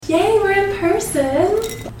Yay, we're in person.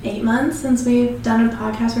 8 months since we've done a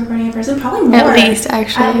podcast recording in person. Probably more. At least,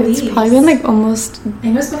 actually. It's probably been like almost... I think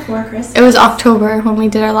it was before Christmas. It was October when we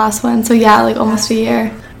did our last one. So yeah, like almost a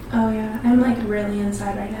year. Oh yeah. I'm like really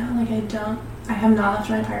inside right now. Like I have not left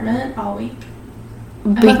my apartment all week. I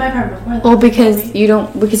left my apartment before that.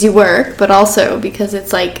 Well, because you work, but also because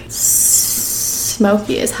it's like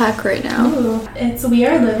smoky as heck right now. Ooh, we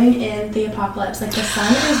are living in the apocalypse. Like the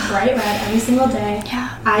sun is bright red every single day. Yeah.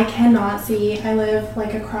 I cannot see. I live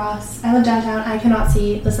downtown. I cannot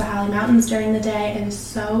see the Sahali Mountains during the day. It is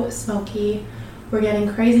so smoky. We're getting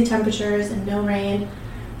crazy temperatures and no rain.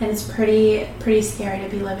 And it's pretty scary to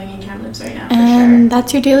be living in Kamloops right now, for sure. And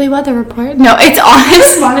that's your daily weather report? No, it's honest. I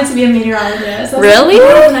just wanted to be a meteorologist. Really?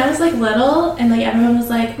 When I was like little, and like everyone was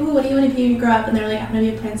like, "Ooh, what do you want to be when you grow up?" And they were like, "I'm gonna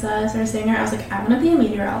be a princess or a singer." I was like, "I want to be a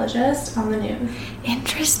meteorologist on the news."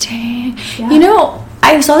 Interesting. Yeah. You know,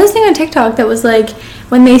 I saw this thing on TikTok that was like,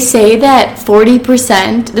 when they say that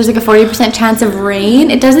 40%, there's like a 40% chance of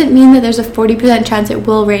rain, it doesn't mean that there's a 40% chance it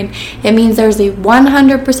will rain. It means there's a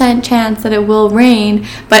 100% chance that it will rain,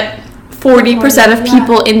 but 40% of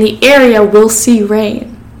people in the area will see rain.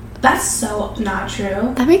 That's so not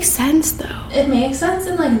true. That makes sense, though. It makes sense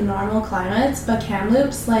in like normal climates, but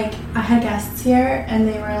Kamloops, like I had guests here and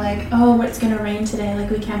they were like, "Oh, it's gonna rain today.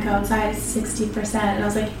 Like we can't go outside. It's 60%." And I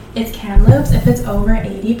was like, "It's Kamloops. If it's over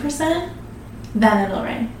 80%, then it'll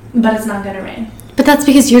rain. But it's not gonna rain." But that's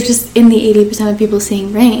because you're just in the 80% of people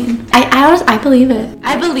seeing rain. I believe it.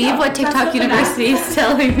 I believe what TikTok University is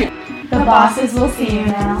telling me. The bosses will see you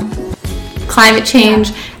now. Climate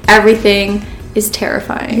change, everything is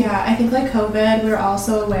terrifying. Yeah, I think like COVID, we were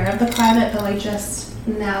also aware of the climate, but like just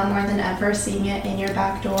now more than ever seeing it in your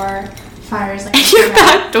back door, fires like in your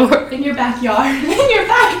back door, in your backyard, in your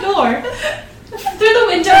back door, through the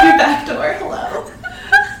window of your back door. Hello.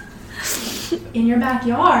 In your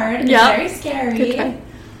backyard. It's very scary.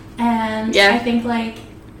 And I think like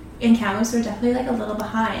in Kamloops we're definitely like a little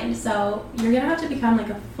behind. So you're gonna have to become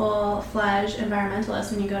like a full-fledged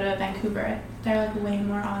environmentalist when you go to Vancouver. They're like way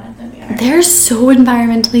more on it than we are. They're so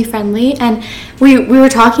environmentally friendly, and we were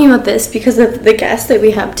talking about this because of the guests that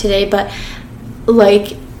we have today, but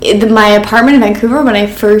like my apartment in Vancouver, when I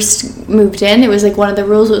first moved in, it was like one of the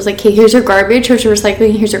rules. It was like, okay, here's your garbage, here's your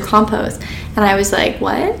recycling, here's your compost. And I was like,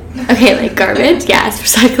 what? Okay, like garbage, yes.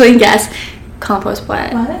 Recycling, yes. Compost,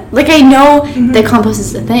 what? Like I know that compost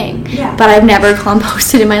is a thing, but I've never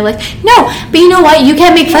composted in my life. No, but you know what? You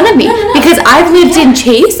can't make fun of me because I've lived in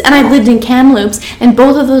Chase and I've lived in Kamloops, and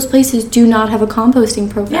both of those places do not have a composting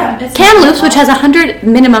program. Kamloops, which has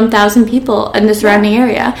 1,000 people in the surrounding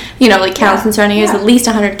area, you know, like Kamloops and surrounding areas, at least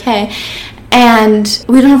 100K, and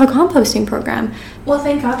we don't have a composting program. Well,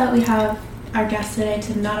 thank God that we have our guest today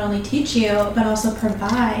to not only teach you, but also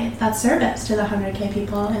provide that service to the 100K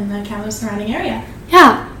people in the Kamloops surrounding area.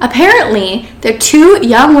 Yeah, apparently the two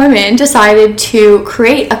young women decided to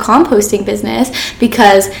create a composting business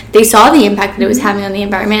because they saw the impact that it was having on the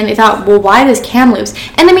environment, and they thought, well, why does Kamloops?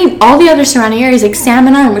 And I mean, all the other surrounding areas, like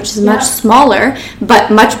Salmon Arm, which is much smaller,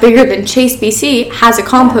 but much bigger than Chase, BC, has a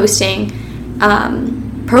composting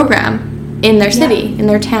program in their city, in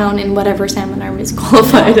their town, in whatever Salmon Arm is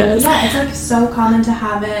qualified as. Yeah, it's like so common to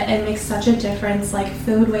have it. It makes such a difference. Like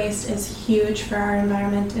food waste is huge for our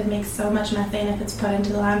environment. It makes so much methane if it's put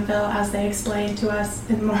into the landfill, as they explain to us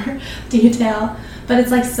in more detail. But it's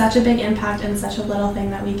like such a big impact and such a little thing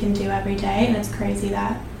that we can do every day. And it's crazy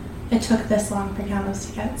that it took this long for Kamloops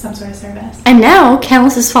to get some sort of service. And now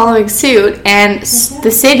Kamloops is following suit, and the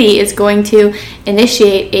city is going to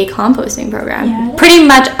initiate a composting program. Yeah, pretty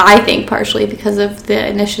much, I think, partially because of the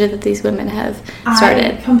initiative that these women have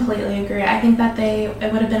started. I completely agree. I think that it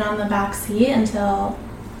would have been on the back seat until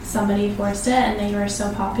somebody forced it, and they were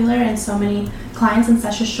so popular and so many clients in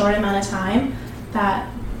such a short amount of time that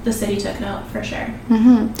the city took note, for sure.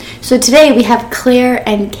 Mm-hmm. So today we have Claire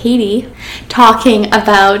and Katie talking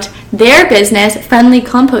about their business, Friendly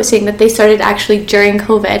Composting, that they started actually during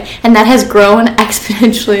COVID, and that has grown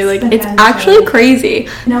exponentially. Like, it's actually crazy.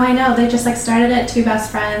 No, I know. They just like started it, two best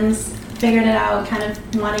friends, figured it out, kind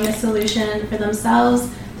of wanting a solution for themselves.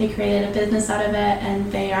 They created a business out of it,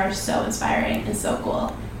 and they are so inspiring and so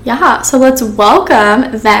cool. Yeah, so let's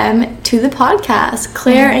welcome them to the podcast.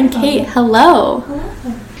 Claire and Kate, hello.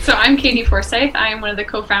 Hello. So I'm Katie Forsyth. I am one of the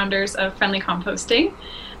co-founders of Friendly Composting.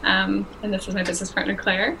 and this is my business partner,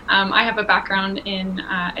 Claire. I have a background in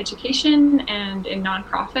education and in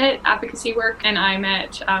nonprofit advocacy work, and I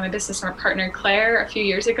met my business partner, Claire, a few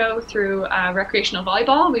years ago through recreational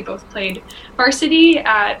volleyball. We both played varsity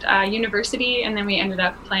at university, and then we ended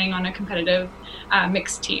up playing on a competitive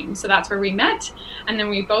mixed team. So that's where we met, and then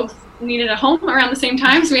we both needed a home around the same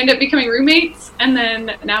time, so we ended up becoming roommates, and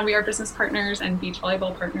then now we are business partners and beach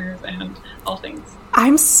volleyball partners and all things.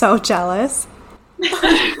 I'm so jealous.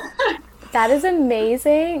 That is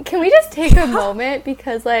amazing. Can we just take a moment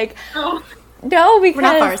because no, because we're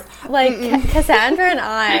not bars. Cassandra and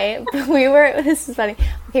I, this is funny.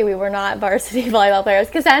 Okay, we were not varsity volleyball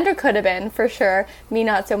players. Cassandra could have been, for sure. Me,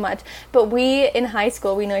 not so much. But we, in high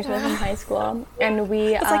school, we know each other from high school. And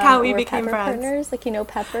we it's like how we were became Pepper friends. partners,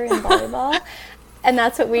 Pepper in volleyball. And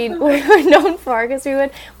that's what we were known for, because we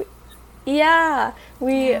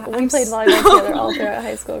played volleyball together all throughout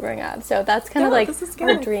high school growing up. So that's kind of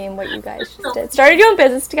our dream, what you guys just did. Started your own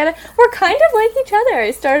business together. We're kind of like each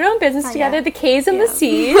other. Started our own business together, the K's and the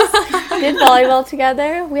C's. Did volleyball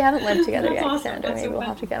together. We haven't lived together yet, Cassandra. Maybe we'll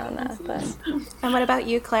have to get on that. But. And what about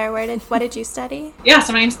you, Claire? What did you study? Yeah,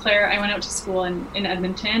 so my name's Claire. I went out to school in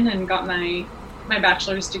Edmonton and got my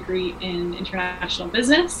bachelor's degree in international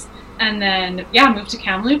business. And then, moved to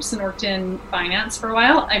Kamloops and worked in finance for a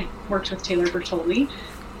while. I worked with Taylor Bertoli.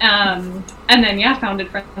 And then, founded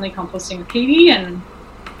Friendly Composting with Katie and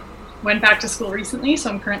went back to school recently. So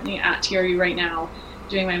I'm currently at TRU right now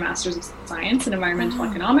doing my Master's of Science in Environmental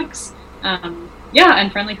Economics. And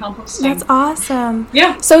Friendly Composting. That's awesome.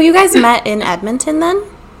 Yeah. So you guys met in Edmonton then?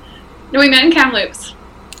 No, we met in Kamloops.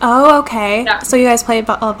 Oh, okay. Yeah. So you guys played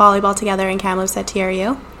volleyball together in Kamloops at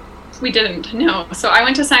TRU? We didn't, no. So I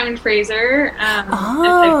went to Simon Fraser and played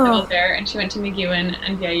volleyball there, and she went to McEwen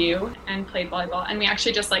and VIU and played volleyball. And we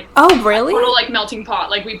actually just oh, really? Total melting pot.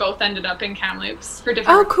 We both ended up in Kamloops for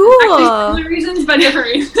different cool. Actually, similar reasons, but different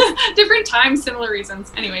reasons. Different times, similar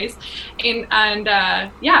reasons. Anyways, and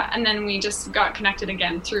then we just got connected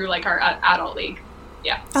again through our adult league.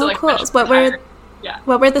 Yeah. So, cool.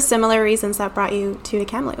 What were the similar reasons that brought you to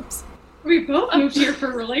Kamloops? We both moved here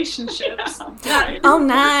for relationships. Oh,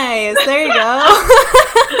 nice. There you go.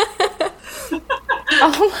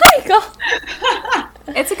 Oh, my God.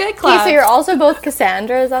 It's a good club. Okay, so you're also both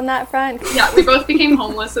Cassandras on that front? Yeah, we both became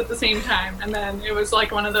homeless at the same time. And then it was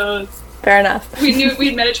one of those... Fair enough.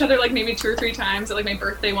 We'd met each other maybe 2 or 3 times at my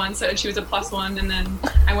birthday once, and she was a +1. And then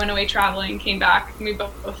I went away traveling, came back, and we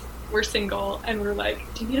both were single. And we're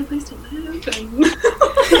like, do you need a place to live? And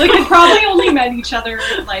we probably only met each other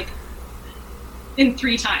in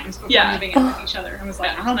 3 times before moving in with each other. And was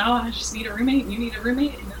I don't know, I just need a roommate, you need a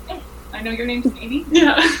roommate. And I know your name's Amy.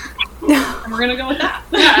 Yeah. And we're going to go with that.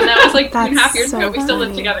 Yeah, and that was 2.5 years ago. We still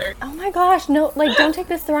live together. Oh my gosh, no, don't take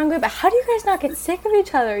this the wrong way, but how do you guys not get sick of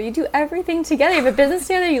each other? You do everything together. You have a business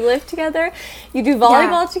together, you live together, you do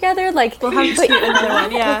volleyball together. We'll have to do another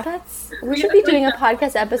one, we should be doing a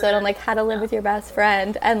podcast episode on how to live with your best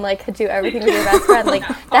friend and do everything with your best friend,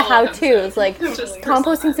 the how-tos.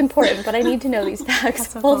 Composting's important, but I need to know these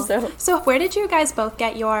facts also. Cool. So where did you guys both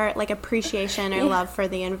get your appreciation or love for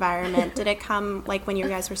the environment? Did it come when you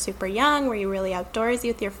guys were super young? Were you really outdoorsy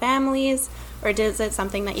with your families? Or is it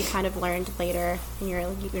something that you kind of learned later in your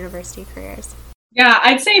university careers? Yeah,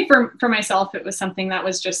 I'd say for myself, it was something that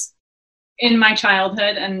was just in my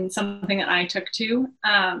childhood and something that I took to.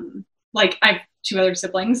 I have 2 other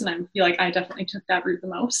siblings, and I feel I definitely took that route the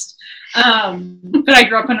most. But I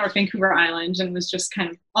grew up on North Vancouver Island and was just kind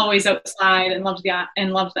of always outside and loved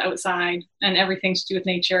the outside and everything to do with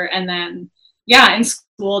nature. And then, in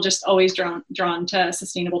school, just always drawn to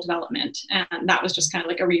sustainable development. And that was just kind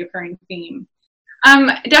of a reoccurring theme.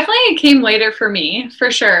 Definitely it came later for me,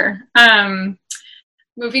 for sure.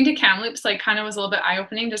 Moving to Kamloops kind of was a little bit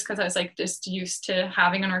eye-opening just because I was just used to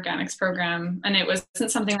having an organics program, and it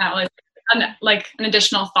wasn't something that was an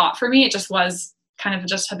additional thought for me. It just was kind of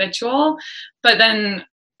just habitual. But then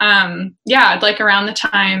around the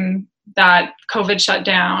time that COVID shut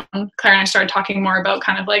down, Claire and I started talking more about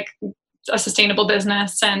kind of a sustainable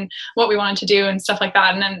business and what we wanted to do and stuff like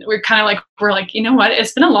that. And then we're kind of we're you know what,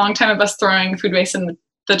 it's been a long time of us throwing food waste in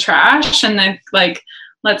the trash, and then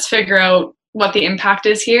let's figure out what the impact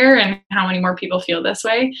is here and how many more people feel this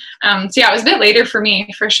way. It was a bit later for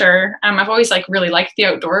me, for sure. I've always really liked the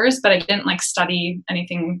outdoors, but I didn't study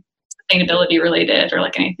anything sustainability related or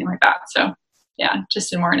anything like that. So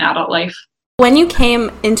just in more an adult life. When you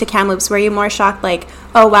came into Kamloops, were you more shocked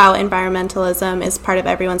oh wow, environmentalism is part of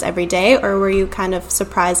everyone's everyday, or were you kind of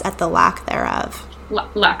surprised at the lack thereof?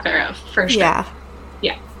 Lack theref, for sure. Yeah.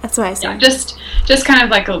 That's what I said. Yeah, just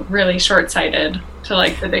kind of really short-sighted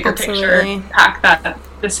to the bigger picture impact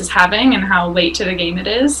this is having and how late to the game it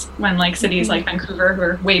is when like cities like Vancouver, who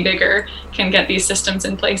are way bigger, can get these systems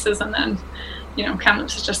in places, and then, you know,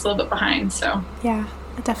 Kamloops is just a little bit behind. So yeah,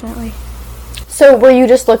 definitely. So were you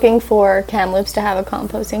just looking for Kamloops to have a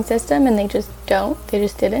composting system and they just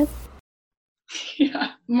didn't?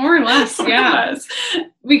 Yeah, more or less. Yeah.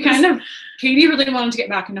 We kind of, Katie really wanted to get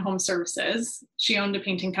back into home services. She owned a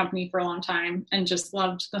painting company for a long time and just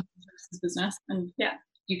loved the home services business. And yeah,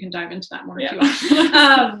 you can dive into that more if you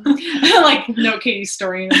want. Like, no Katie's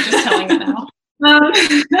story, I'm just telling it now.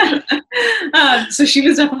 So she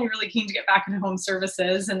was definitely really keen to get back into home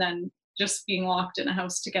services, and then just being locked in a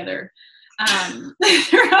house together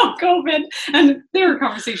throughout COVID. And there were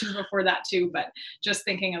conversations before that too, but just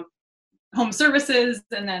thinking of home services,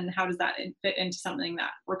 and then how does that fit into something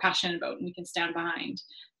that we're passionate about and we can stand behind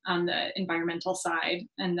on the environmental side.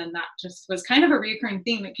 And then that just was kind of a recurring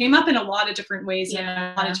theme. It came up in a lot of different ways and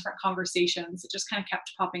a lot of different conversations. It just kind of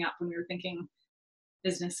kept popping up when we were thinking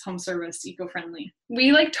business, home service, eco-friendly.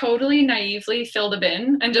 We like totally naively filled a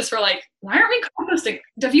bin and just were like, why aren't we composting?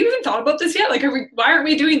 Have you even thought about this yet? Like, why aren't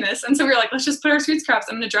we doing this? And so we were like, let's just put our food scraps.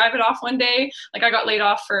 I'm going to drive it off one day. Like, I got laid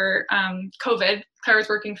off for COVID. Claire was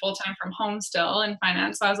working full-time from home still in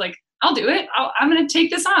finance. So I was like, I'll do it. I'm going to take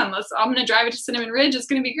this on. I'm going to drive it to Cinnamon Ridge. It's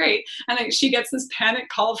going to be great. And then she gets this panic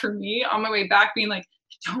call from me on my way back being like,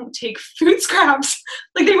 don't take food scraps.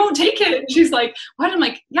 Like, they won't take it. And she's like, what? I'm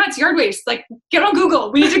like, yeah, it's yard waste. Like, get on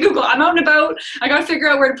Google. We need to Google. I'm out and about. I got to figure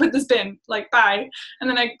out where to put this bin. Like, bye. And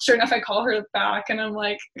then sure enough, I call her back and I'm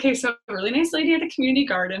like, okay, so a really nice lady at a community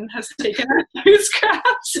garden has taken our food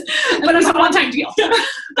scraps. But it's a one-time deal.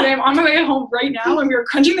 But I'm on my way home right now and we were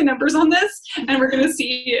crunching the numbers on this, and we're going to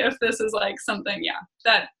see if this is like something,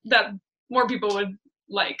 that more people would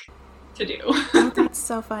like to do. Oh, that's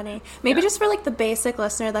so funny. Maybe just for like the basic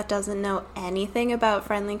listener that doesn't know anything about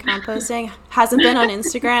Friendly Composting, hasn't been on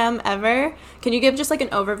Instagram ever, can you give just like an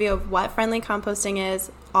overview of what Friendly Composting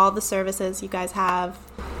is, all the services you guys have,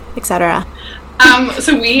 etc.?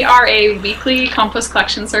 So we are a weekly compost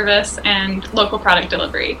collection service and local product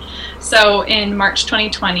delivery. So in March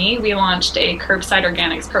 2020, we launched a curbside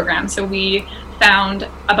organics program. So we found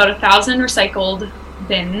about 1,000 recycled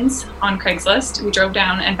bins on Craigslist. We drove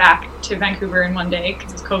down and back to Vancouver in one day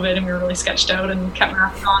because it was COVID and we were really sketched out and kept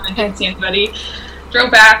masks on and didn't see anybody. Drove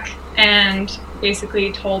back and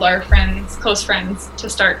basically told our friends, close friends, to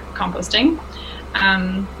start composting.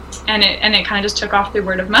 And it kind of just took off through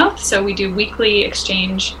word of mouth. So we do weekly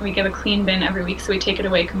exchange. We give a clean bin every week, so we take it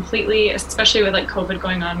away completely. Especially with like COVID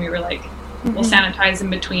going on, we were like, we'll sanitize in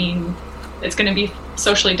between. It's going to be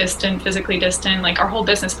socially distant, physically distant. Like, our whole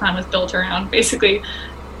business plan was built around basically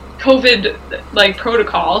COVID like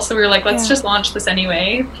protocol. So we were like, let's just launch this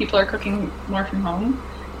anyway. People are cooking more from home.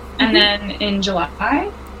 And then in July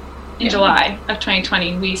of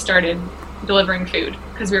 2020, we started delivering food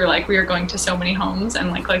because we were like, we are going to so many homes and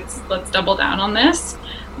like, let's double down on this.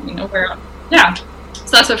 You know, so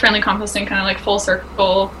that's what Friendly Composting, kind of like full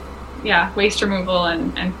circle, waste removal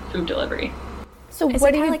and food delivery. So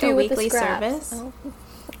what do you do with the scraps? Service?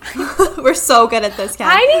 Oh. We're so good at this,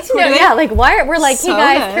 Kat. I need to know, we're like, hey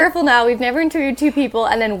guys, careful now. We've never interviewed two people,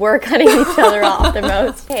 and then we're cutting each other off the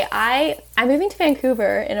most. Okay, I'm moving to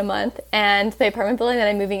Vancouver in a month, and the apartment building that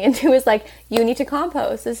I'm moving into is like, you need to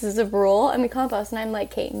compost. This is a rule, and we compost. And I'm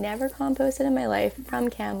like, Kate, never composted in my life from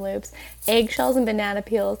Kamloops. Eggshells and banana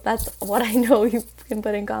peels. That's what I know you can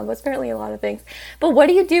put in compost. Apparently a lot of things. But what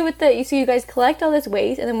do you do with so you guys collect all this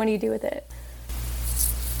waste, and then what do you do with it?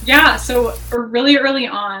 Yeah, so really early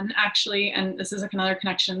on, actually, and this is another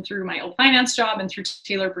connection through my old finance job and through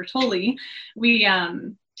Taylor Bertoli,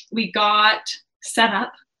 we got set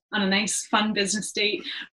up on a nice, fun business date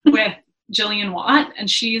with Jillian Watt, and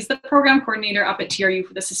she's the program coordinator up at TRU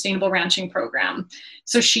for the Sustainable Ranching Program.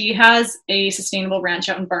 So she has a sustainable ranch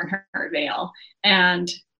out in Barnhart Vale, and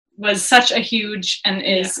was such a huge and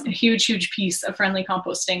is a huge piece of Friendly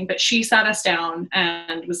Composting. But she sat us down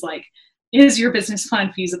and was like, is your business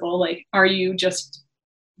plan feasible? Like, are you just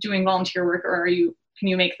doing volunteer work, or can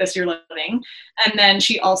you make this your living? And then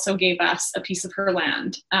she also gave us a piece of her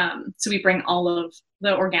land. So we bring all of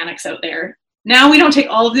the organics out there. Now we don't take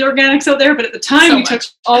all of the organics out there, but at the time we took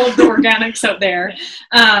all of the organics out there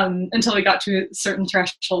until we got to a certain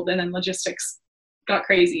threshold, and then logistics got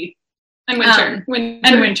crazy. And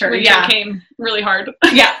winter came really hard.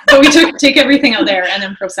 But we take everything out there and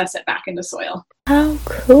then process it back into soil. Oh,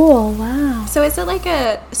 cool. Wow. So is it like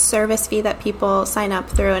a service fee that people sign up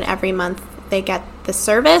through, and every month they get the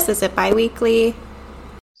service? Is it bi-weekly?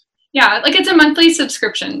 Yeah, like it's a monthly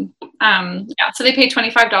subscription. So they pay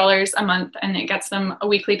 $25 a month, and it gets them a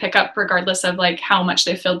weekly pickup regardless of like how much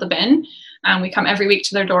they filled the bin. We come every week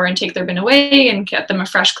to their door and take their bin away and get them a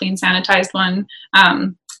fresh, clean, sanitized one,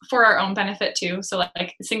 for our own benefit too. So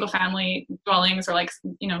like single family dwellings or like,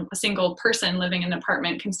 you know, a single person living in an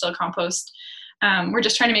apartment can still compost. We're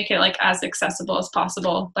just trying to make it like as accessible as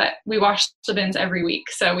possible, but we wash the bins every week.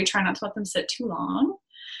 So we try not to let them sit too long.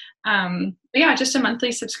 But yeah, just a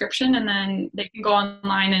monthly subscription, and then they can go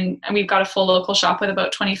online and we've got a full local shop with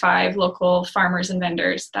about 25 local farmers and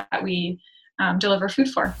vendors that we deliver food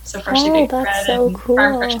for. So freshly baked bread and cool.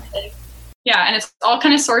 farm fresh today. Yeah, and it's all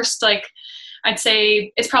kind of sourced, like I'd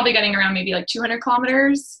say it's probably getting around maybe like 200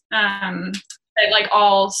 kilometers. Like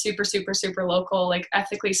all super, super, super local, like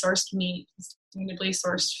ethically sourced meat, sustainably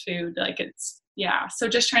sourced food. Like it's, yeah. So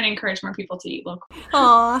just trying to encourage more people to eat local.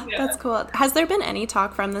 Aw, yeah. That's cool. Has there been any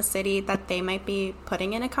talk from the city that they might be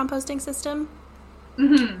putting in a composting system?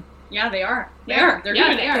 Mm-hmm. Yeah, they are. They are. They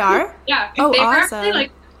are? Yeah. Oh, they were awesome. actually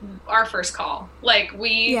like our first call. Like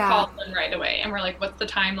we called them right away and we're like, what's the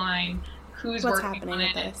timeline? What's working on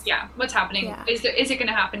it? Yeah. What's happening? Yeah. Is it going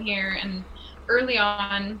to happen here? And early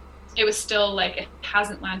on, it was still like it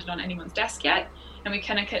hasn't landed on anyone's desk yet, and we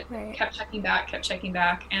kind of kept checking back.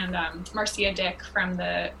 And Marcia Dick from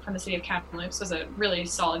the city of Kamloops was a really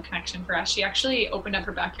solid connection for us. She actually opened up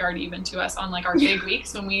her backyard even to us on like our big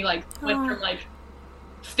weeks when we like went from like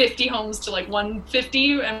 50 homes to like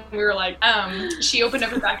 150, and we were like she opened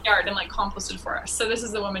up her backyard and like composted for us. So this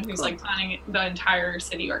is the woman who's like planning the entire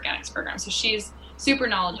city organics program, so she's super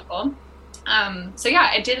knowledgeable. So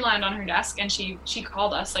yeah, it did land on her desk, and she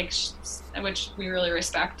called us, like, which we really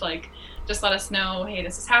respect, like, just let us know, hey,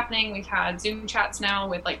 this is happening. We've had Zoom chats now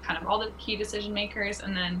with like kind of all the key decision makers,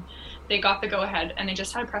 and then they got the go ahead, and they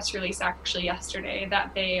just had a press release actually yesterday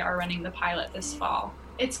that they are running the pilot this fall.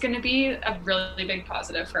 It's going to be a really big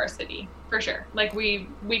positive for our city, for sure. Like we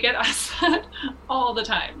get asked that all the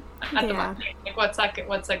time at the market. Like, what's that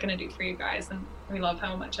going to do for you guys? And we love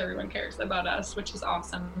how much everyone cares about us, which is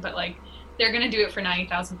awesome. But like, they're going to do it for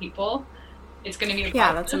 90,000 people. It's going to be a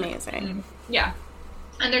positive. That's amazing. And, yeah.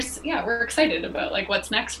 And we're excited about like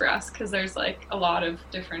what's next for us, because there's like a lot of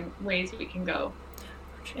different ways we can go.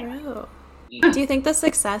 True. Do you think the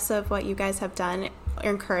success of what you guys have done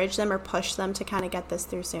encourage them or push them to kind of get this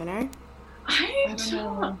through sooner? I don't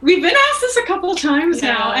know. We've been asked this a couple times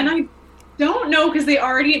now, and I don't know, because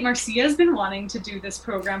Marcia's been wanting to do this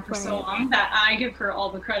program for so long that I give her all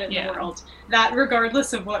the credit in the world. That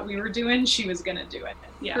regardless of what we were doing, she was going to do it.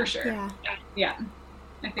 Yeah, for sure. Yeah.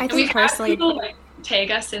 I think personally, people like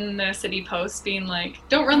tag us in the city posts being like,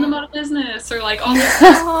 don't run them out of business, or like all this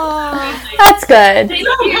stuff. That's good.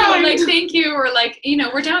 Thank you, or like, you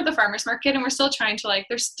know, we're down at the farmers market and we're still trying to, like,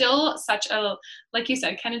 there's still such a, like you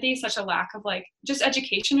said, Kennedy, such a lack of like just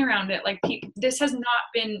education around it. Like this has not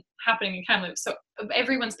been happening in Kamloops, so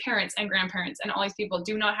everyone's parents and grandparents and all these people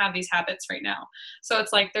do not have these habits right now. So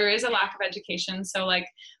it's like there is a lack of education. So like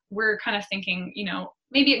we're kind of thinking, you know,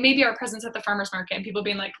 maybe our presence at the farmers market and people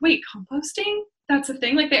being like, wait, composting? That's a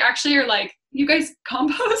thing? Like they actually are like, you guys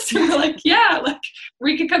compost? And we're like, yeah, like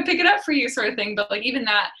we could come pick it up for you, sort of thing. But like even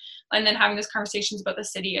that, and then having those conversations about the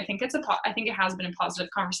city, I think it has been a positive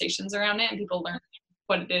conversations around it, and people learn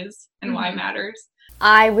what it is and why it matters.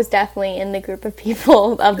 I was definitely in the group of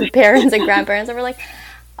people, of the parents and grandparents that were like,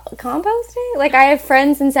 composting? Like I have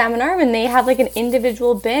friends in Salmon Arm, and they have like an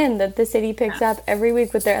individual bin that the city picks up every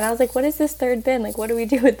week with and I was like, what is this third bin? Like, what do we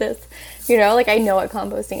do with this? You know, like I know what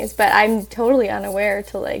composting is, but I'm totally unaware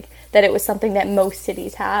to like that it was something that most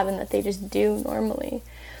cities have and that they just do normally.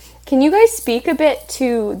 Can you guys speak a bit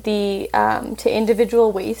to the to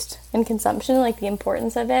individual waste and consumption, like the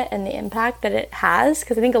importance of it and the impact that it has?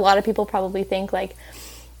 Because I think a lot of people probably think like,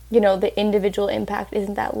 you know, the individual impact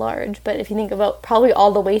isn't that large. But if you think about probably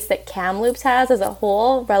all the waste that Kamloops has as a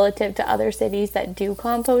whole relative to other cities that do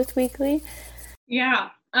compost weekly. Yeah,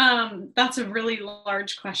 that's a really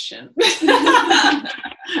large question.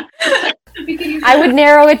 I would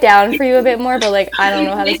narrow it down for you a bit more, but like I don't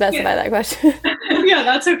know how to specify that question. Yeah,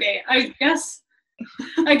 that's okay. I guess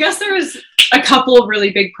there was a couple of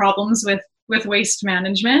really big problems with waste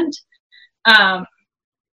management.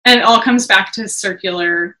 And it all comes back to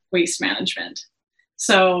circular waste management.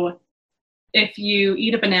 So if you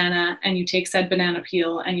eat a banana and you take said banana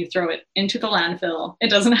peel and you throw it into the landfill, it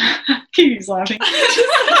doesn't Katie's laughing.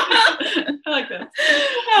 I like that.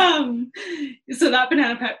 So that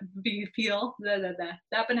banana peel,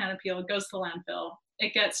 that banana peel goes to the landfill.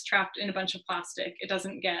 It gets trapped in a bunch of plastic. It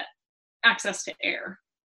doesn't get access to air.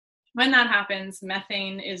 When that happens,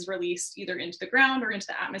 methane is released either into the ground or into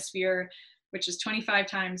the atmosphere, which is 25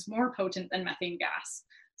 times more potent than methane gas.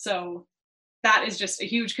 So that is just a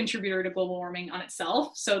huge contributor to global warming on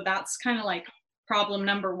itself. So that's kind of like problem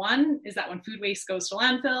number one is that when food waste goes to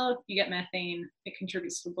landfill, you get methane. It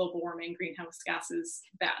contributes to global warming, greenhouse gases,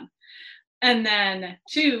 bad. And then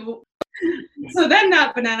two, so then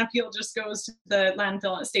that banana peel just goes to the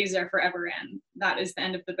landfill and it stays there forever, and that is the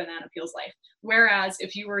end of the banana peel's life. Whereas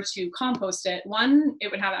if you were to compost it, one,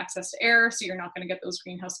 it would have access to air, so you're not going to get those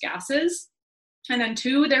greenhouse gases. And then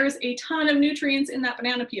two, there's a ton of nutrients in that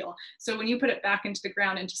banana peel. So when you put it back into the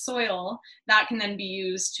ground, into soil, that can then be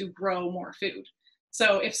used to grow more food.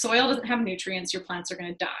 So if soil doesn't have nutrients, your plants are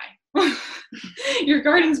going to die. Your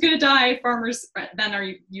garden's going to die. Farmers then are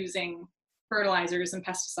using fertilizers and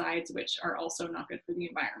pesticides, which are also not good for the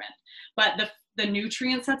environment. But the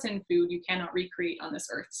nutrients that's in food, you cannot recreate on this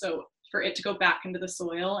earth. So for it to go back into the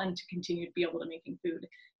soil and to continue to be able to making food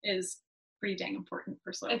is pretty dang important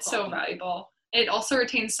for soil. It's so valuable. It also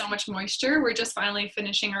retains so much moisture. We're just finally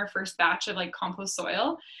finishing our first batch of like compost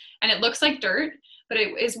soil, and it looks like dirt, but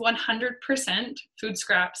it is 100% food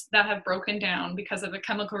scraps that have broken down because of a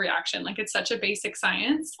chemical reaction. Like, it's such a basic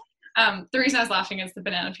science. The reason I was laughing is the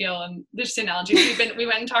banana peel and just the analogy. We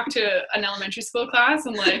went and talked to an elementary school class,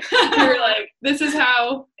 and like we were like, this is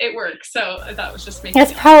how it works. So that was just making.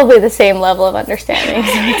 It's probably the same level of understanding.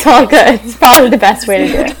 So it's all good. It's probably the best way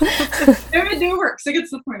to do it. It works. It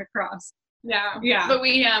gets the point across. Yeah. But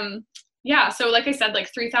we so like I said,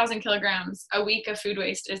 like 3,000 kilograms a week of food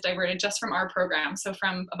waste is diverted just from our program. So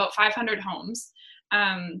from about 500 homes.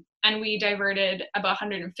 And we diverted about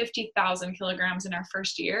 150,000 kilograms in our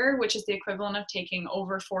first year, which is the equivalent of taking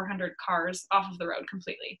over 400 cars off of the road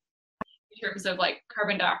completely in terms of like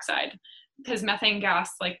carbon dioxide, because methane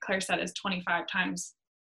gas, like Claire said, is 25 times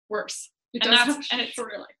worse. It's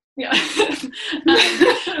really, yeah.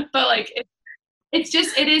 But like,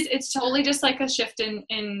 it's totally just like a shift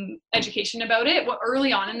in education about it. Well,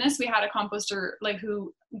 early on in this, we had a composter like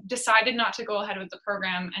who decided not to go ahead with the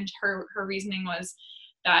program, and her reasoning was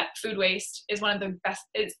that food waste is one of the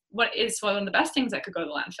best things that could go to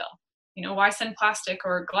the landfill. You know, why send plastic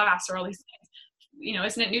or glass or all these things? You know,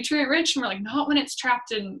 isn't it nutrient rich? And we're like, not when it's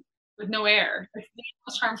trapped in with no air. It's the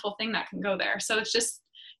most harmful thing that can go there. So it's just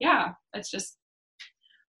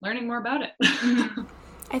learning more about it.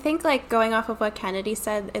 I think, like, going off of what Kennedy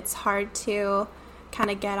said, it's hard to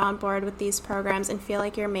kind of get on board with these programs and feel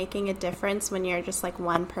like you're making a difference when you're just like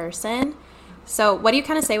one person. So what do you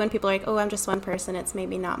kind of say when people are like, oh, I'm just one person, it's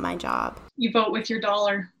maybe not my job? You vote with your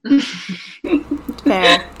dollar.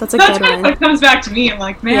 Fair. That's a good one. That comes back to me. I'm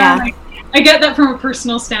like, man, yeah. like, I get that from a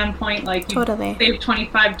personal standpoint. Like, you totally save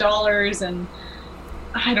 $25 and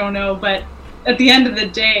I don't know, but at the end of the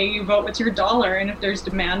day, you vote with your dollar, and if there's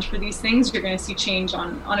demand for these things, you're going to see change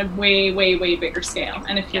on a way, way, way bigger scale.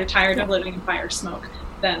 And if you're tired of living in fire smoke,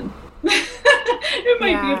 then it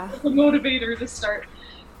might be a motivator to start.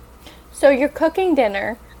 So you're cooking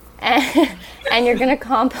dinner, and you're going to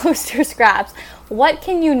compost your scraps. What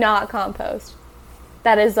can you not compost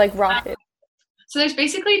that is like raw food? So there's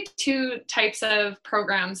basically two types of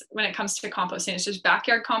programs when it comes to composting. It's just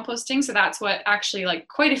backyard composting. So that's what actually like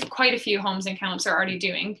quite a few homes in Kamloops are already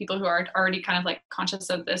doing. People who are already kind of like conscious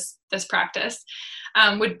of this practice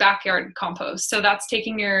would backyard compost. So that's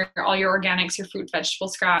taking all your organics, your fruit, vegetable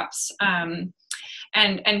scraps, and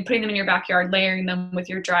putting them in your backyard, layering them with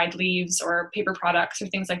your dried leaves or paper products or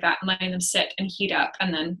things like that, and letting them sit and heat up,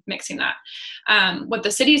 and then mixing that. What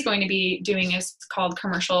the city is going to be doing is called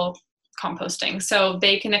commercial composting. So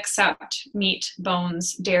they can accept meat,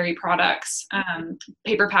 bones, dairy products,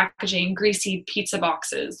 paper packaging, greasy pizza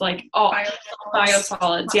boxes, like all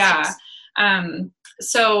biosolids. Yeah.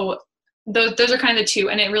 So those are kind of the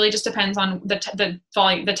two, and it really just depends on the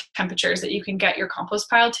volume, the temperatures that you can get your compost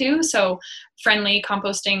pile to. So friendly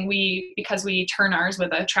composting, because we turn ours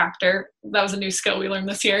with a tractor. That was a new skill we learned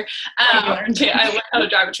this year. I learned how to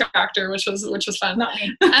drive a tractor, which was fun. Not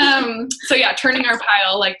me. So yeah, turning our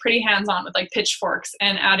pile like pretty hands-on with like pitchforks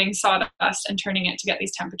and adding sawdust and turning it to get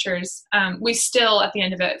these temperatures. We still at the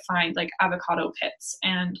end of it find like avocado pits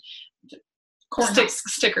and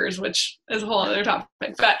stickers, which is a whole other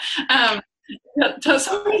topic, but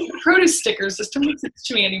produce stickers just don't make sense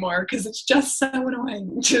to me anymore because it's just so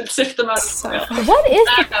annoying to sift them out of soil. What is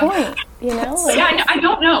the point? You know? Like, yeah, I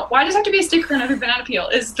don't know. Why does it have to be a sticker on every banana peel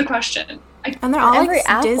is the question. And they're all like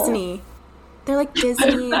Disney. They're like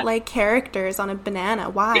Disney like characters on a banana.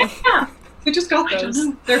 Why? Yeah. They just got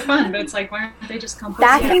those. They're fun, but it's like, why aren't they just composting?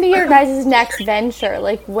 That can be your guys' next venture.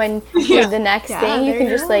 Like when you're the next thing, you can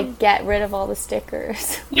just like get rid of all the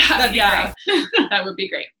stickers. Yeah. That would be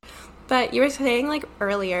great. But you were saying like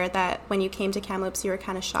earlier that when you came to Kamloops, you were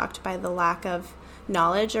kind of shocked by the lack of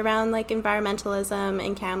knowledge around like environmentalism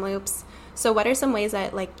in Kamloops. So what are some ways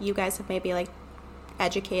that like you guys have maybe like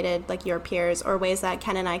educated like your peers, or ways that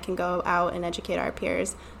Ken and I can go out and educate our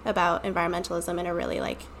peers about environmentalism in a really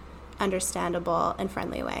like understandable and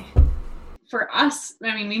friendly way? For us,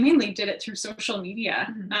 I mean, we mainly did it through social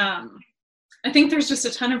media. I think there's just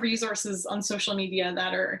a ton of resources on social media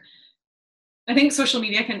that are, I think social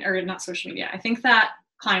media can, or not social media, I think that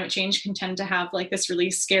climate change can tend to have like this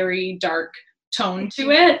really scary, dark tone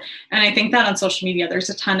to it. And I think that on social media, there's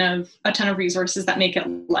a ton of resources that make it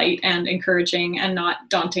light and encouraging and not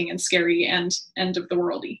daunting and scary and end of the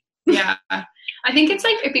worldy. Yeah. I think it's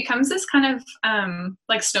like, it becomes this kind of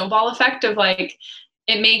like snowball effect of like,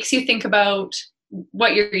 it makes you think about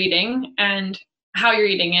what you're eating and how you're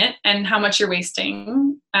eating it and how much you're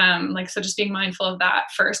wasting. Like, so just being mindful of that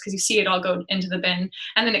first, because you see it all go into the bin.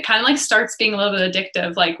 And then it kind of like starts being a little bit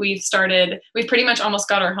addictive. Like we've pretty much almost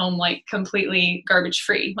got our home like completely garbage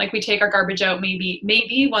free. Like we take our garbage out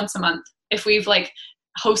maybe once a month if we've like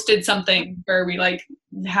hosted something where we like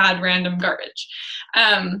had random garbage.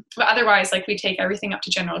 But otherwise, like we take everything up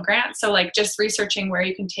to general grant. So like just researching where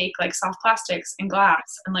you can take like soft plastics and glass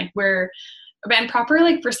and like where, and proper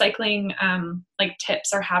like recycling like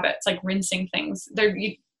tips or habits, like rinsing things.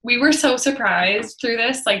 We were so surprised through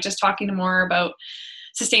this, like just talking to more about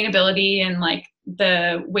sustainability and like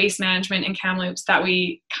the waste management in Kamloops, that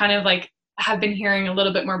we kind of like have been hearing a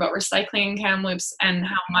little bit more about recycling in Kamloops and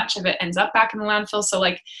how much of it ends up back in the landfill. So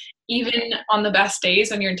like even on the best days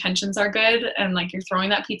when your intentions are good and like you're throwing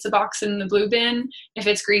that pizza box in the blue bin, if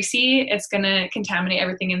it's greasy, it's going to contaminate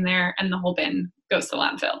everything in there and the whole bin goes to the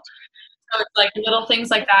landfill. So it's like little things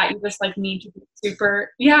like that you just like need to be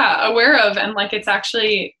super aware of, and like it's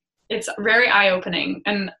very eye-opening,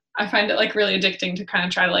 and I find it like really addicting to kind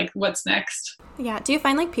of try like what's next. Yeah. Do you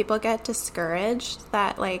find like people get discouraged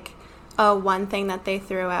that like one thing that they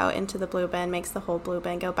threw out into the blue bin makes the whole blue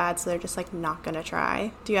bin go bad, so they're just like not gonna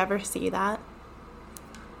try? Do you ever see that?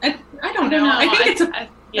 I don't know. I think I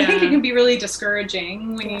think it can be really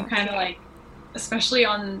discouraging when you kind of like, especially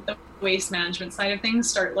on the waste management side of things,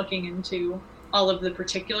 start looking into all of the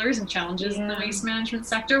particulars and challenges in the waste management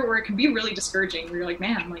sector, where it can be really discouraging, where you're like,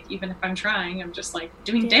 man, like even if I'm trying, I'm just like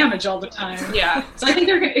doing damage all the time. So I think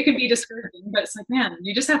it can be discouraging, but it's like, man,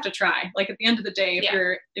 you just have to try. Like at the end of the day,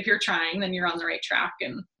 if you're trying, then you're on the right track,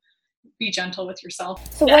 and be gentle with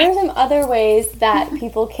yourself. So what are some other ways that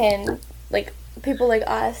people like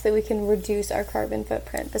us, that we can reduce our carbon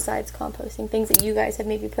footprint besides composting? Things that you guys have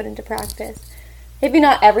maybe put into practice. Maybe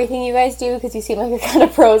not everything you guys do, because you seem like you're kind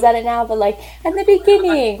of pros at it now, but like at the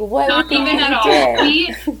beginning, what not even at all.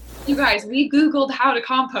 You guys, we Googled how to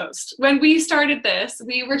compost. When we started this,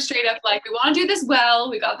 we were straight up like, we want to do this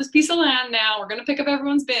well. We got this piece of land now. We're going to pick up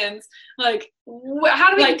everyone's bins. Like,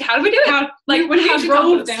 how do we do it? Like when we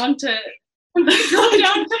drove down to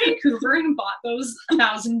Vancouver and bought those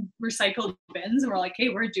 1,000 recycled bins, and we're like, hey,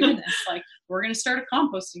 we're doing this. Like, we're going to start a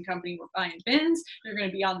composting company. We're buying bins. They're going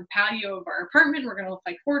to be on the patio of our apartment. We're going to look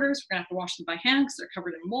like hoarders. We're going to have to wash them by hand because they're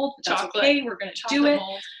covered in mold, but that's okay. We're going to do it.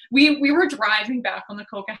 Mold. We were driving back on the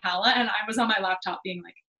Coquihalla, and I was on my laptop being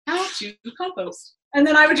like, how to compost. And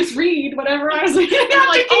then I would just read whatever I was like,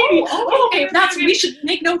 okay, we should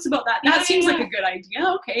make notes about that. That seems like a good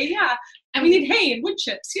idea. Okay, yeah. And we need hay and wood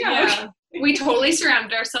chips. Yeah. We totally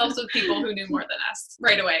surrounded ourselves with people who knew more than us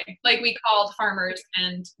right away. Like we called farmers,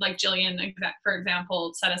 and like Jillian, for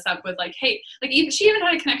example, set us up with like, hey, like she even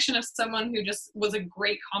had a connection of someone who just was a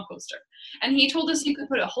great composter. And he told us you could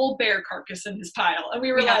put a whole bear carcass in his pile. And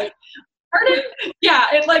we were like, pardon? Yeah,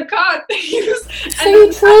 it like got things. So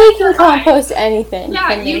you truly can compost anything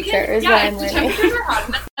from nature, is what I'm learning. Temperatures are hot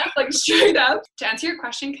enough, like straight up. To answer your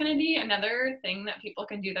question, Kennedy, another thing that people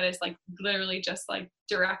can do that is like literally just like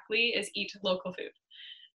directly is eat local food.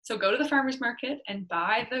 So go to the farmer's market and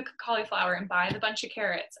buy the cauliflower and buy the bunch of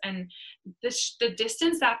carrots. And the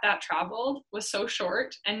distance that traveled was so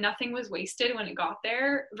short, and nothing was wasted when it got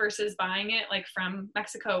there, versus buying it like from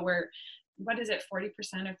Mexico, where what is it, 40%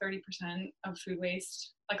 or 30% of food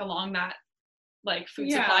waste, like along that like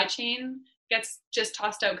food supply chain, gets just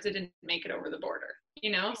tossed out because it didn't make it over the border,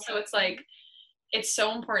 you know? So it's like, it's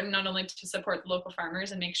so important not only to support the local farmers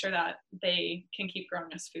and make sure that they can keep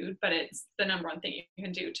growing us food, but it's the number one thing you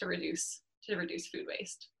can do to reduce food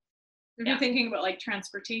waste. We've been thinking about like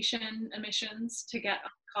transportation emissions to get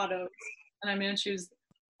avocados, and I'm going to choose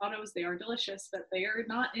avocados. They are delicious, but they are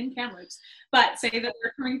not in Kamloops. But say that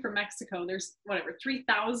they're coming from Mexico, there's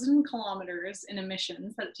 3,000 kilometers in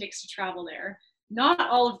emissions that it takes to travel there. Not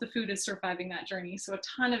all of the food is surviving that journey, so a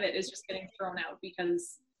ton of it is just getting thrown out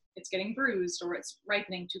because it's getting bruised, or it's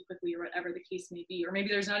ripening too quickly, or whatever the case may be, or maybe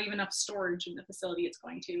there's not even enough storage in the facility it's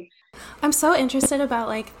going to. I'm so interested about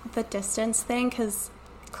like the distance thing, because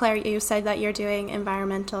Claire, you said that you're doing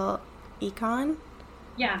environmental econ.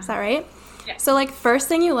 Yeah. Is that right? Yeah. So like first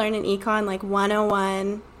thing you learn in econ, like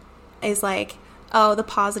 101 is like, oh, the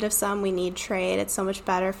positive sum, we need trade. It's so much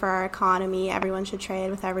better for our economy. Everyone should trade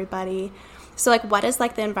with everybody. So like what is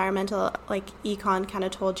like the environmental like econ kind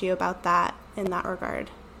of told you about that in that regard?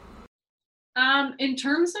 In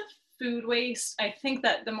terms of food waste, I think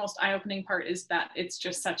that the most eye-opening part is that it's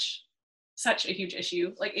just such a huge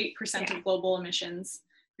issue. Like 8% of global emissions,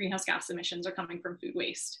 greenhouse gas emissions, are coming from food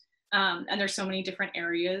waste. And there's so many different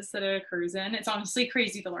areas that it occurs in. It's honestly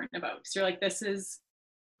crazy to learn about, because you're like, this is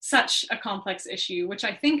such a complex issue, which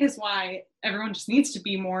I think is why everyone just needs to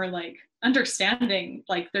be more like understanding.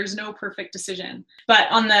 Like there's no perfect decision.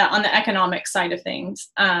 But on the economic side of things,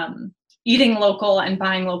 eating local and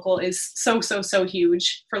buying local is so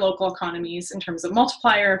huge for local economies in terms of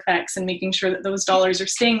multiplier effects and making sure that those dollars are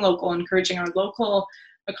staying local, encouraging our local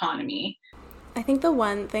economy. I think the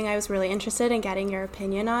one thing I was really interested in getting your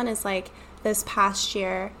opinion on is like this past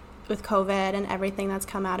year with COVID and everything that's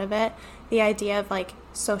come out of it, the idea of like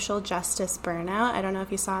social justice burnout. I don't know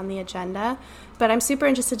if you saw on the agenda, but I'm super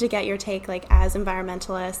interested to get your take like as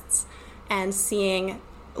environmentalists and seeing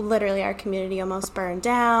literally our community almost burned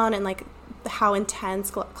down and like how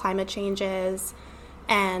intense climate change is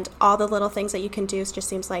and all the little things that you can do just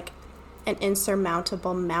seems like an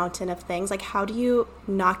insurmountable mountain of things. Like how do you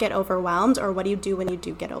not get overwhelmed, or what do you do when you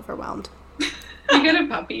do get overwhelmed? You get a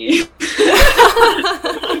puppy.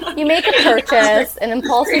 You make a purchase, an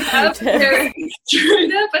impulsive purchase.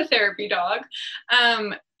 Straight up a therapy dog.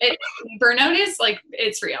 Burnout is like,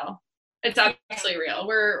 it's real. It's absolutely real.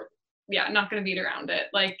 We're not going to beat around it.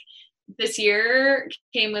 Like this year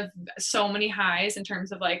came with so many highs in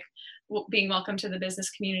terms of like being welcome to the business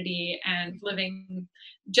community and living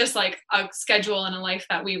just like a schedule and a life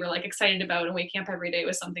that we were like excited about, and waking up every day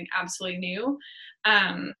was something absolutely new.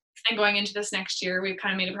 And going into this next year, we've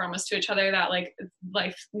kind of made a promise to each other that like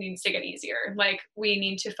life needs to get easier. Like we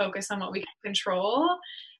need to focus on what we can control.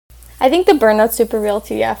 I think the burnout's super real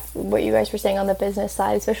too, what you guys were saying on the business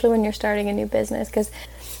side, especially when you're starting a new business,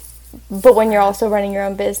 but when you're also running your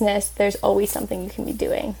own business, there's always something you can be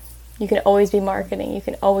doing. You can always be marketing. You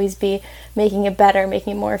can always be making it better,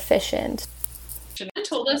 making it more efficient. Someone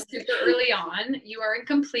told us super early on, you are in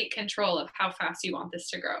complete control of how fast you want this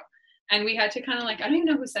to grow. And we had to kind of like, I don't even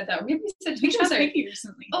know who said that. Maybe we said to each other. Peggy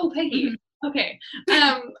recently. Oh, Peggy. Okay.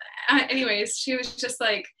 Anyways, she was just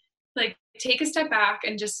like take a step back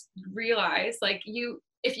and just realize like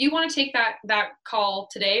if you want to take that call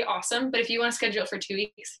today, awesome. But if you want to schedule it for 2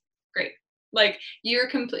 weeks, great. Like you're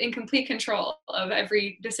in complete control of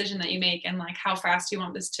every decision that you make and like how fast you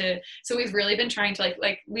want this to. So we've really been trying to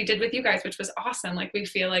like we did with you guys, which was awesome. Like we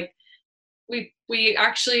feel like we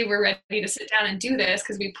actually were ready to sit down and do this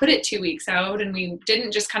because we put it 2 weeks out and we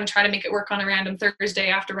didn't just kind of try to make it work on a random Thursday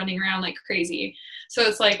after running around like crazy. So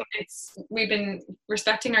it's like we've been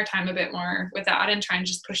respecting our time a bit more with that and trying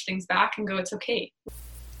to just push things back and go, it's okay.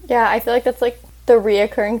 Yeah, I feel like that's like the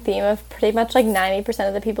reoccurring theme of pretty much like 90%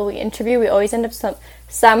 of the people we interview. We always end up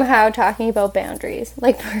somehow talking about boundaries,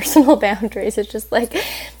 like personal boundaries. It's just like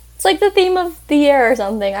it's like the theme of the year or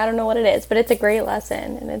something. I don't know what it is, but it's a great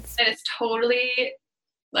lesson, and it's totally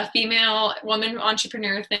a female woman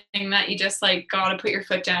entrepreneur thing that you just like gotta put your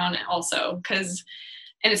foot down also, and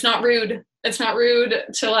it's not rude. It's not rude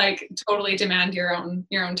to like totally demand your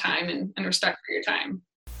own time and respect for your time.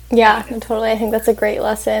 Yeah, totally. I think that's a great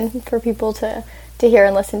lesson for people to hear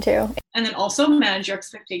and listen to. And then also manage your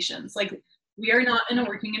expectations. Like we are not in a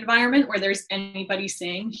working environment where there's anybody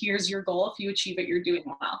saying, here's your goal. If you achieve it, you're doing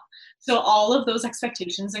well. So all of those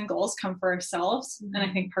expectations and goals come for ourselves. Mm-hmm.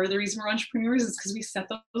 And I think part of the reason we're entrepreneurs is because we set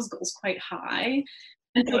those goals quite high.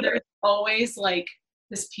 And so there's always like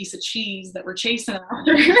this piece of cheese that we're chasing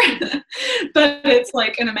after, but it's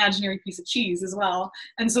like an imaginary piece of cheese as well.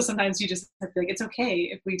 And so sometimes you just feel like it's okay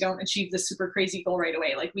if we don't achieve this super crazy goal right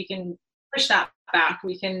away. Like we can push that back.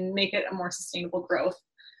 We can make it a more sustainable growth.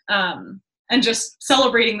 And just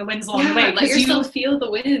celebrating the wins along the way. Let yourself feel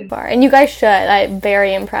the win. And you guys should. I'm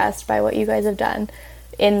very impressed by what you guys have done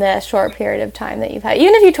in the short period of time that you've had.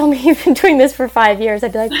 Even if you told me you've been doing this for 5 years,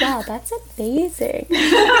 I'd be like, wow, that's amazing.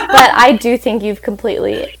 But I do think you've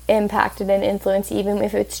completely impacted and influenced, even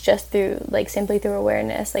if it's just through, like, simply through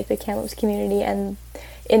awareness, like the campus community and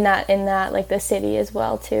in that, like the city as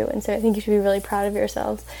well too. And so I think you should be really proud of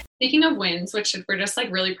yourselves. Speaking of wins, which we're just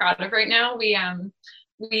like really proud of right now,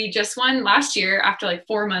 we just won last year after like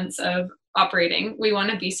 4 months of operating. We won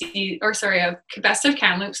a Best of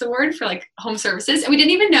Kamloops award for like home services. And we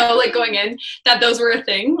didn't even know like going in that those were a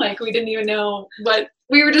thing. Like we didn't even know what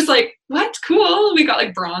we were just like, what? Cool. We got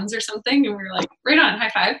like bronze or something. And we were like, right on, high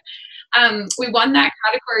five. We won that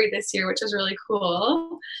category this year, which was really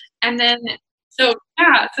cool. And then, so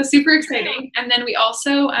super exciting. And then we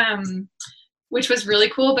also, which was really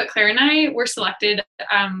cool, but Claire and I were selected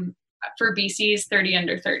for BC's 30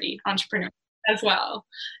 under 30 entrepreneur as well.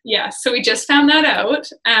 Yeah, so we just found that out.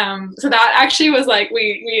 So that actually was like,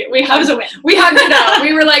 we hugged it out.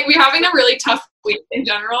 We were like, we're having a really tough week in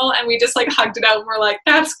general, and we just like hugged it out and we're like,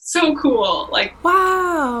 that's so cool. Like,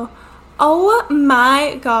 wow. Oh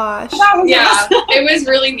my gosh. Yeah, it was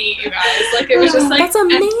really neat, you guys. Like, it was just like, that's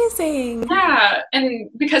amazing. And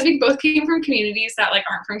because we both came from communities that like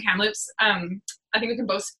aren't from Kamloops, I think we can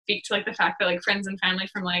both speak to like the fact that like friends and family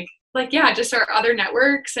from like just our other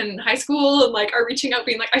networks and high school and like are reaching out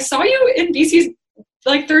being like, I saw you in BC's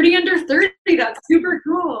like 30 under 30. That's super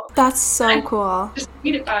cool. That's so cool. Just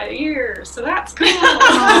beat it by a year. So that's cool.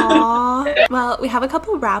 Aww. Well, we have a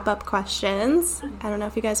couple wrap-up questions. I don't know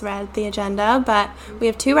if you guys read the agenda, but we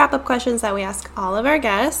have 2 wrap-up questions that we ask all of our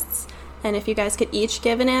guests. And if you guys could each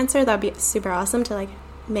give an answer, that would be super awesome to like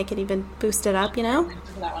make it even boost it up, you know?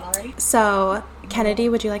 That one already. So, Kennedy,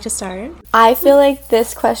 would you like to start? I feel like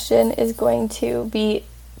this question is going to be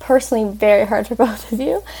personally very hard for both of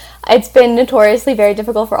you. It's been notoriously very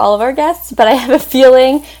difficult for all of our guests, but I have a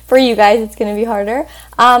feeling for you guys it's going to be harder.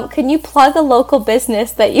 Can you plug a local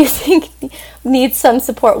business that you think needs some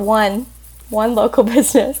support? One local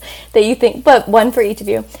business that you think, but one for each of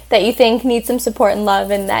you, that you think needs some support and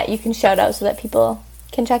love and that you can shout out so that people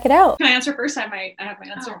can check it out. Can I answer first? I have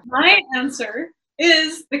my answer. Oh. My answer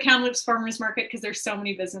is the Kamloops Farmers Market, because there's so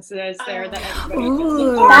many businesses there that everybody can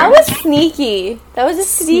support. That was sneaky. That was a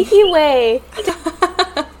sneaky way.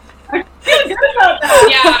 I feel good about that.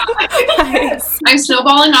 Yeah. Nice. I'm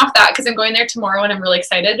snowballing off that because I'm going there tomorrow and I'm really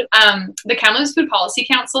excited. The Kamloops Food Policy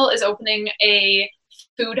Council is opening a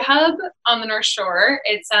food hub on the North Shore.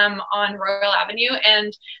 It's on Royal Avenue,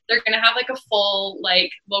 and they're gonna have like a full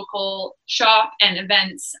like local shop and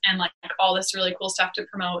events and like all this really cool stuff to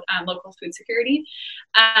promote local food security.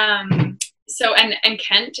 So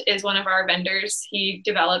Kent is one of our vendors. He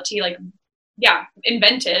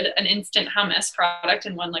invented an instant hummus product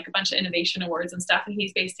and won like a bunch of innovation awards and stuff, and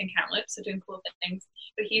he's based in Kamloops, so doing cool things.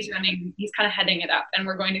 But he's kind of heading it up, and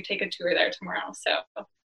we're going to take a tour there tomorrow. So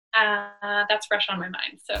that's fresh on my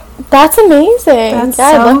mind. So that's amazing.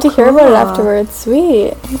 I'd love to hear about it afterwards.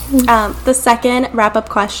 Sweet. The second wrap-up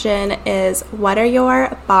question is, what are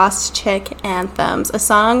your boss chick anthems? A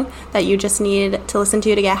song that you just need to listen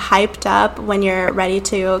to get hyped up when you're ready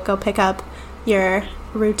to go pick up your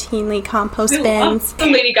routinely compost bins. The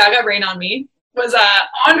Lady Gaga Rain on Me was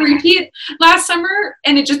on repeat last summer,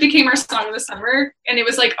 and it just became our song of the summer, and it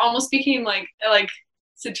was like almost became like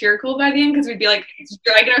satirical by the end, because we'd be like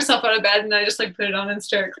dragging ourselves out of bed and I just like put it on and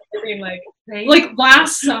start being like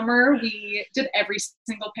last summer we did every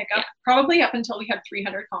single pickup, probably up until we had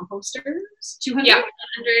 300 composters. 200? Yeah,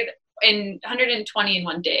 120 in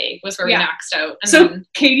one day was where we maxed out. And so then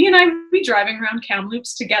Katie and I would be driving around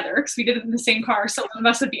Kamloops together because we did it in the same car. So one of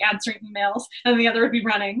us would be answering emails and the other would be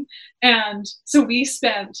running. And so we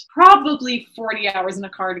spent probably 40 hours in a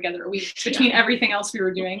car together a week between everything else we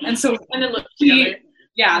were doing. And so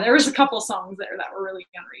there was a couple songs there that were really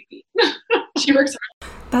on repeat. She works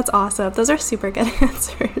hard. That's awesome. Those are super good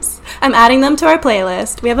answers. I'm adding them to our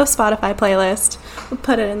playlist. We have a Spotify playlist. We'll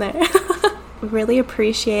put it in there. Really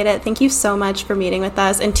appreciate it. Thank you so much for meeting with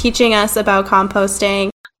us and teaching us about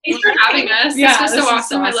composting. Thanks for having us. Yeah, this was so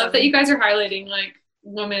awesome. I love that you guys are highlighting like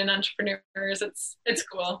women entrepreneurs. It's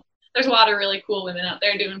cool. There's a lot of really cool women out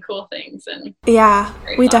there doing cool things, and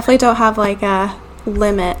we definitely don't have like a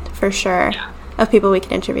limit for sure of people we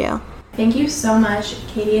can interview. Thank you so much,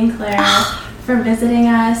 Katie and Claire, for visiting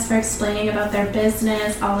us, for explaining about their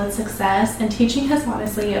business, all its success, and teaching us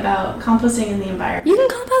honestly about composting in the environment. You can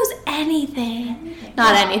compost anything.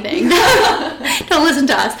 Not anything. Don't listen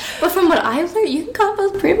to us. But from what I've learned, you can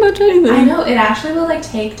compost pretty much anything. I know, it actually will like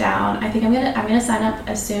take down. I think I'm gonna sign up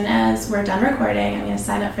as soon as we're done recording. I'm gonna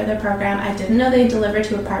sign up for the program. I didn't know they deliver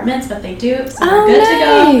to apartments, but they do, so we're good to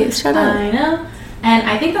go. Shut up. I know. And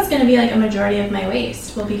I think that's going to be like a majority of my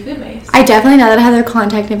waste will be food waste. I definitely, now that I have their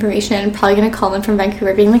contact information, I'm probably going to call them from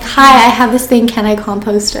Vancouver being like, hi, I have this thing, can I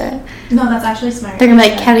compost it? No, that's actually smart. They're going to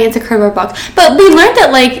be like, Kenny, it's a cardboard box. But we learned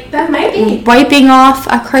that like, that might be. Wiping off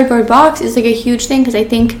a cardboard box is like a huge thing, because I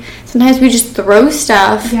think sometimes we just throw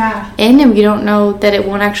stuff in and we don't know that it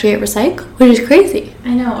won't actually get recycled, which is crazy.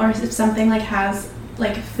 I know, or if something like has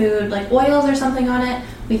like food, like oils or something on it,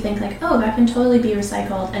 we think like, oh, that can totally be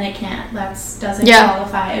recycled, and it can't. That doesn't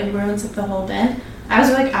qualify. It ruins the whole bin. I was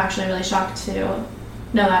like actually really shocked to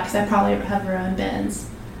know that because I probably have ruined bins.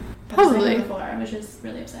 Probably. Before, which is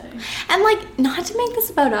really upsetting. And, like, not to make this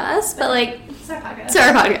about us, but, like... It's our podcast. It's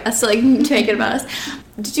our podcast, so, like, to make it about us.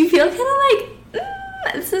 Did you feel kind of, like...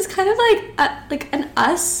 this is kind of like an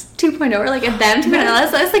us 2.0 or like a them 2.0.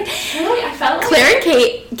 So I was like, really? I felt Claire and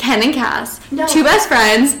Kate, Ken and Cass, two best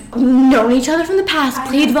friends, known each other from the past,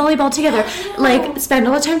 played volleyball together, like spent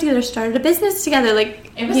all the time together, started a business together,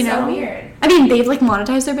 like, it was so weird. I mean, they've like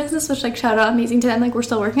monetized their business, which like shout out, amazing to them. Like we're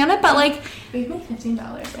still working on it, but like we've made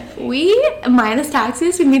 $15. We minus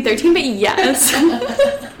taxes, we made 13, but yes.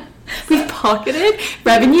 We've pocketed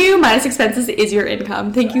revenue minus expenses is your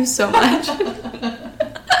income. Thank you so much.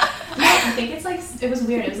 I think it's like, it was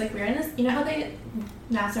weird. It was like, we're in this, you know how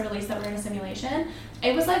NASA released that we're in a simulation?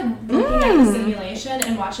 It was like looking at the simulation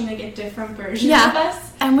and watching like a different version of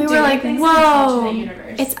us. And we were like, whoa,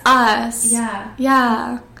 it's us.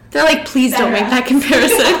 Yeah. They're like, please don't make that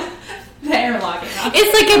comparison. They're logging off.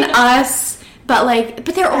 It's like an us, but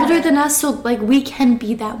they're older than us, so like we can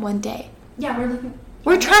be that one day. Yeah,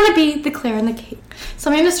 we're trying to be the Claire and the Kate.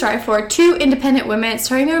 Something to strive for. 2 independent women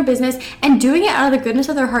starting their own business and doing it out of the goodness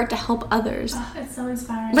of their heart to help others. Oh, it's so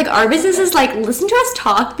inspiring. Like, our business is like, listen to us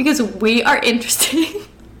talk because we are interesting.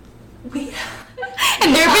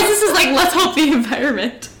 And their business is like, let's help the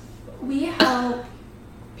environment. We help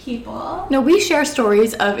people. No, we share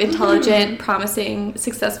stories of intelligent, promising,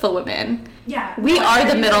 successful women. Yeah. We are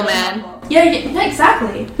the middleman. Yeah,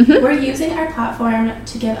 exactly. We're using our platform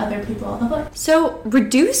to give other people a voice. So,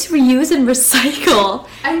 reduce, reuse, and recycle.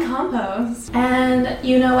 And compost. And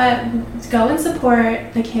you know what? Go and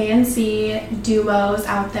support the KNC duos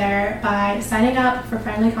out there by signing up for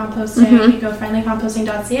Friendly Composting. You go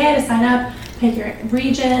friendlycomposting.ca to sign up. Pick your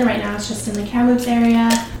region. Right now it's just in the Kamloops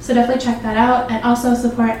area. So definitely check that out. And also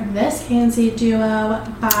support this KNC duo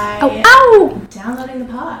by downloading the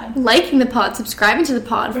pod. Liking the pod, subscribing to the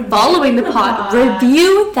pod, following the pod,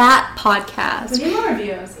 review that podcast. We need more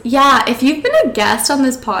reviews. Yeah, if you've been a guest on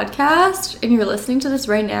this podcast and you're listening to this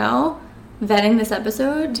right now, vetting this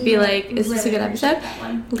episode to be like, is this a good episode?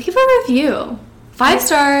 Leave a review. 5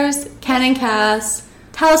 stars, Ken and Cass.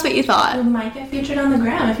 Tell us what you thought. We might get featured on the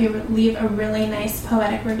gram if you leave a really nice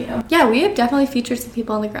poetic review. Yeah, we have definitely featured some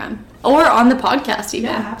people on the gram. Or on the podcast even.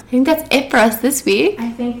 Yeah. I think that's it for us this week.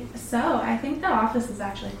 I think so. I think the office is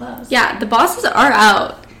actually closed. Yeah, the bosses are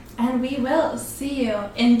out. And we will see you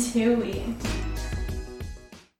in 2 weeks.